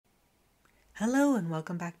Hello and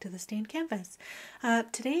welcome back to the stained canvas.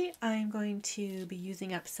 Today I'm going to be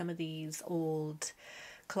using up some of these old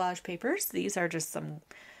collage papers. These are just some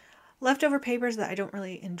leftover papers that I don't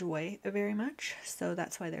really enjoy very much, so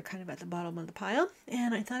that's why they're kind of at the bottom of the pile.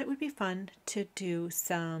 And I thought it would be fun to do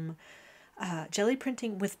some jelly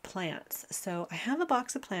printing with plants. So I have a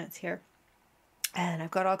box of plants here and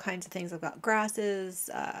I've got all kinds of things. I've got grasses,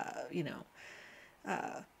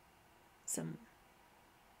 some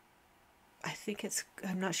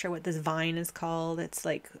I'm not sure what this vine is called. It's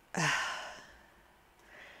like,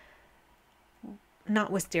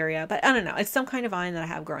 not wisteria, but I don't know. It's some kind of vine that I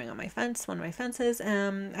have growing on my fence, one of my fences.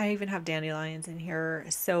 I even have dandelions in here.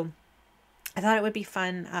 So I thought it would be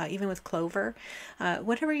fun, even with clover,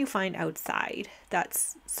 whatever you find outside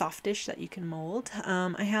that's softish that you can mold.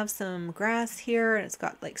 I have some grass here and it's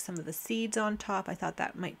got like some of the seeds on top. I thought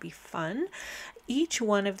that might be fun. Each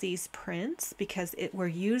one of these prints, because we're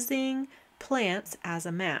using plants as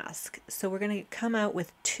a mask. So we're going to come out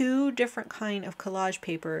with two different kind of collage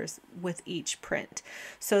papers with each print.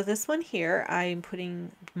 So this one here, I'm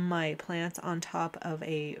putting my plants on top of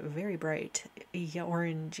a very bright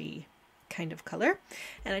orangey kind of color,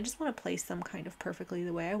 and I just want to place them kind of perfectly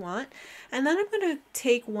the way I want. And then I'm going to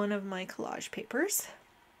take one of my collage papers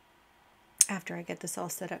after I get this all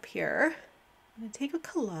set up here. I'm going to take a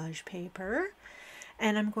collage paper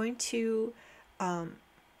and I'm going to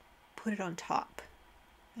put it on top,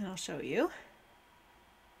 and I'll show you.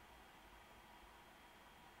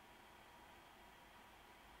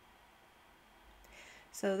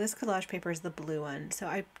 So this collage paper is the blue one. So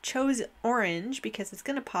I chose orange because it's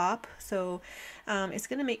going to pop. So it's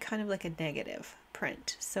going to make kind of like a negative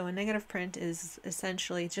print. So a negative print is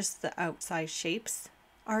essentially just the outside shapes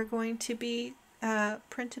are going to be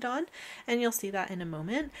printed on, and you'll see that in a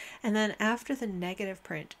moment. And then after the negative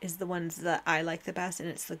print is the ones that I like the best, and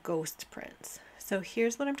it's the ghost prints. So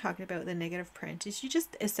here's what I'm talking about. The negative print is you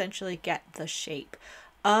just essentially get the shape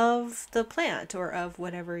of the plant or of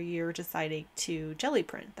whatever you're deciding to jelly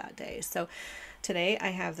print that day. So today I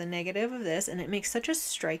have the negative of this, and it makes such a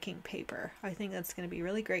striking paper. I think that's going to be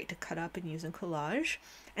really great to cut up and use in collage.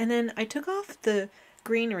 And then I took off the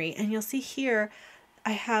greenery, and you'll see here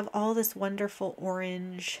I have all this wonderful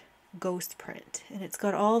orange ghost print, and it's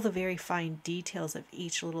got all the very fine details of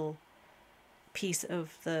each little piece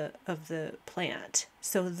of the plant.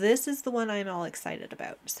 So this is the one I'm all excited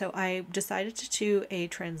about. So I decided to do a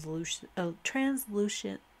translucent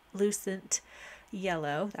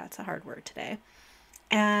yellow. That's a hard word today.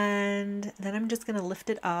 And then I'm just going to lift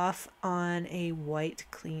it off on a white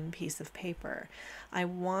clean piece of paper. I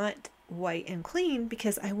want white and clean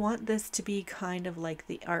because I want this to be kind of like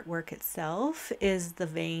the artwork itself is the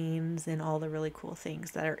veins and all the really cool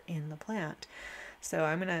things that are in the plant. So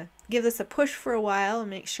I'm going to give this a push for a while and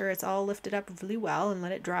make sure it's all lifted up really well and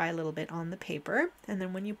let it dry a little bit on the paper. And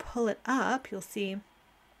then when you pull it up, you'll see,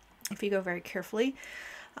 if you go very carefully,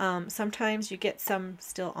 sometimes you get some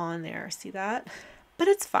still on there. See that? But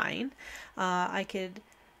it's fine. I could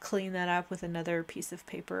clean that up with another piece of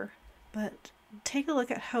paper, but take a look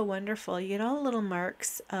at how wonderful. You get all the little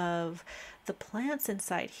marks of the plants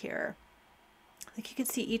inside here. Like you can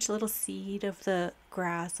see each little seed of the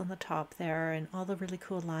grass on the top there and all the really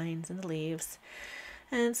cool lines in the leaves.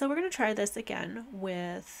 And so we're going to try this again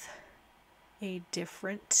with a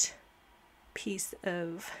different piece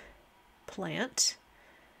of plant.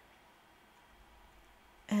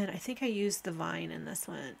 And I think I used the vine in this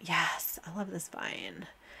one. Yes, I love this vine.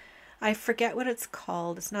 I forget what it's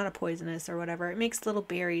called. It's not a poisonous or whatever. It makes little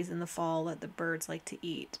berries in the fall that the birds like to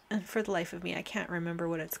eat. And for the life of me, I can't remember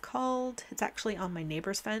what it's called. It's actually on my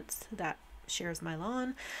neighbor's fence that shares my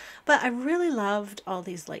lawn. But I really loved all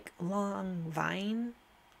these like long vine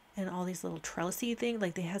and all these little trellisy things.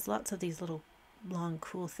 Like they has lots of these little long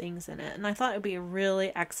cool things in it. And I thought it would be a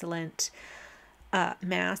really excellent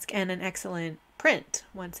mask and an excellent print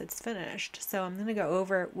once it's finished. So I'm going to go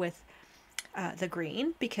over with the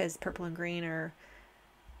green because purple and green are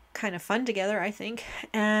kind of fun together, I think.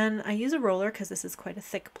 And I use a roller because this is quite a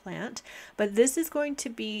thick plant, but this is going to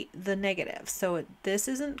be the negative. So this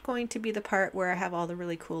isn't going to be the part where I have all the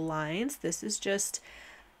really cool lines. This is just,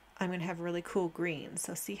 I'm going to have really cool green.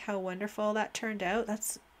 So see how wonderful that turned out?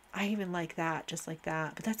 I even like that, just like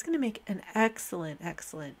that. But that's going to make an excellent,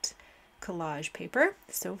 excellent collage paper.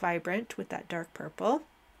 So vibrant with that dark purple.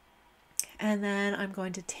 And then I'm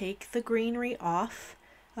going to take the greenery off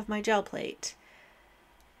of my gel plate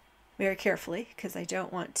very carefully because I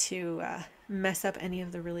don't want to mess up any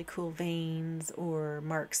of the really cool veins or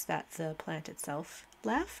marks that the plant itself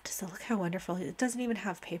left. So look how wonderful. It doesn't even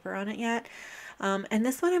have paper on it yet. And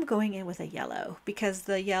this one I'm going in with a yellow because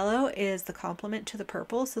the yellow is the complement to the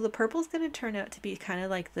purple. So the purple is going to turn out to be kind of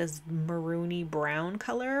like this maroony brown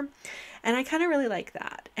color. And I kind of really like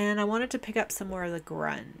that. And I wanted to pick up some more of the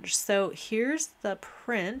grunge. So here's the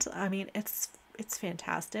print. I mean, it's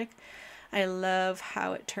fantastic. I love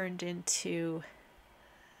how it turned into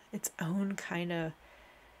its own kind of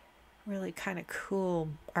really kind of cool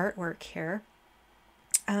artwork here.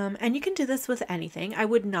 And you can do this with anything. I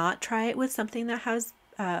would not try it with something that has,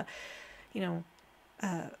 you know,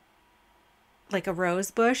 like a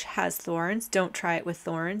rose bush has thorns. Don't try it with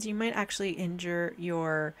thorns. You might actually injure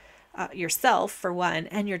your yourself for one,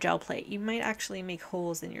 and your gel plate. You might actually make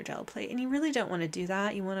holes in your gel plate, and you really don't want to do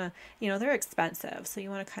that. You want to, you know, they're expensive, so you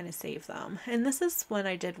want to kind of save them. And this is what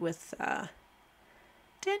I did with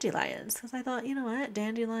dandelions, because I thought, you know what,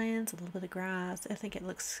 dandelions, a little bit of grass. I think it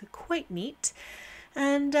looks quite neat.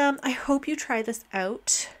 And I hope you try this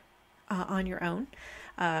out on your own.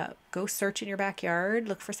 Go search in your backyard,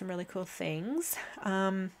 look for some really cool things.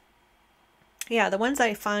 Yeah, the ones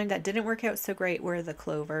I find that didn't work out so great were the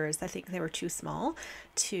clovers. I think they were too small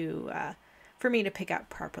to for me to pick up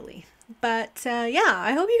properly. But yeah,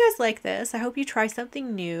 I hope you guys like this. I hope you try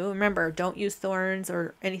something new. Remember, don't use thorns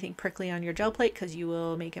or anything prickly on your gel plate because you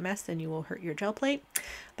will make a mess and you will hurt your gel plate.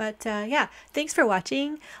 But yeah, thanks for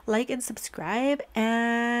watching. Like and subscribe,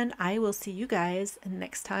 and I will see you guys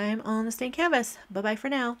next time on the Stained Canvas. Bye-bye for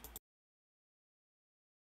now.